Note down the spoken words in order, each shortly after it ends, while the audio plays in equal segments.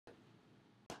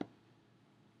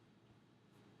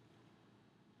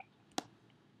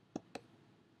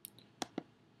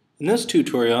In this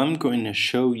tutorial, I'm going to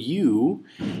show you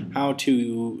how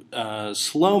to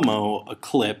slow-mo a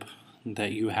clip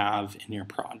that you have in your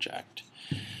project.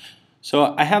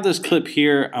 So I have this clip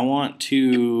here. I want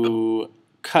to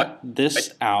cut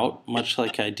this out, much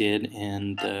like I did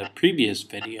in the previous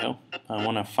video. I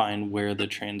want to find where the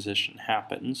transition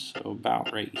happens, so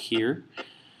about right here.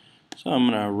 So I'm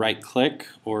going to right-click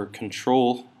or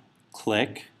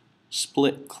control-click,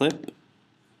 split clip.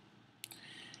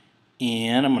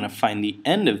 And I'm going to find the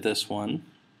end of this one,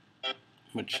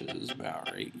 which is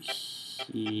about right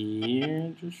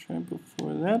here, just right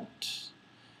before that.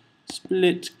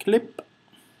 Split clip.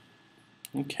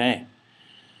 Okay.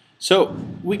 So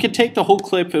we could take the whole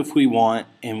clip if we want,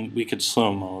 and we could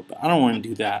slow-mo it, but I don't want to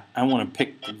do that. I want to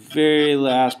pick the very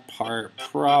last part,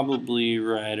 probably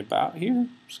right about here.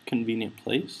 It's a convenient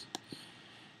place.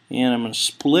 And I'm going to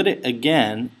split it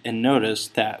again, and notice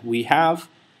that we have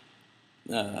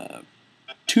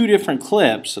two different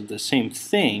clips of the same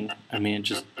thing. I mean, it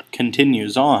just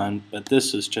continues on, but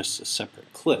this is just a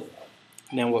separate clip.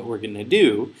 Now what we're going to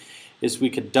do is we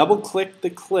could double click the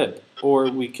clip, or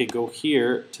we could go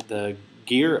here to the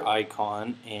gear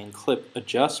icon and clip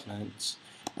adjustments.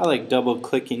 I like double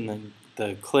clicking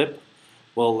the clip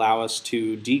will allow us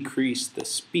to decrease the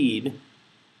speed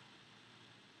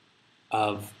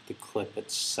of the clip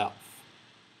itself.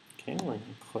 Okay, we're going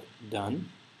to click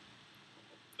done.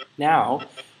 Now,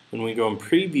 when we go in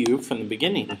preview from the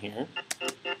beginning here,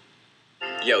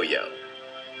 look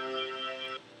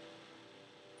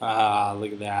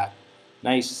at that.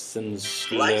 Nice and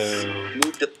slow.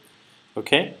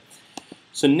 Okay,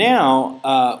 so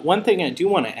now one thing I do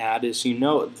want to add is you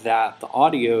note that the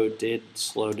audio did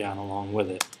slow down along with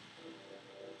it.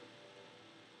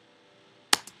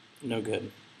 No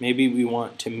good. Maybe we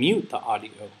want to mute the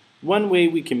audio. One way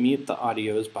we can mute the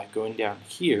audio is by going down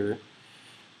here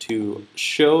to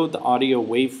show the audio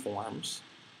waveforms,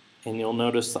 and you'll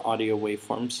notice the audio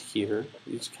waveforms here,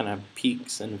 these kind of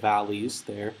peaks and valleys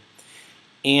there.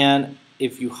 And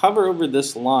if you hover over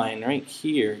this line right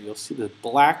here, you'll see the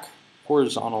black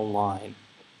horizontal line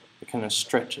that kind of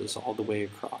stretches all the way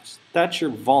across. That's your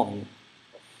volume.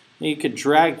 Now you could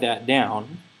drag that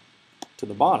down to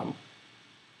the bottom,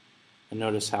 and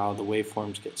notice how the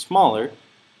waveforms get smaller.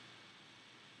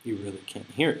 You really can't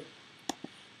hear it.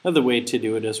 Another way to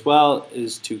do it as well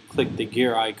is to click the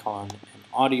gear icon and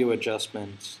audio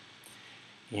adjustments,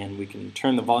 and we can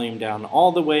turn the volume down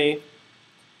all the way.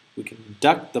 We can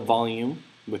duck the volume,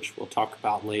 which we'll talk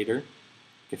about later. You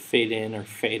can fade in or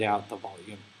fade out the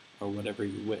volume, or whatever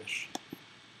you wish.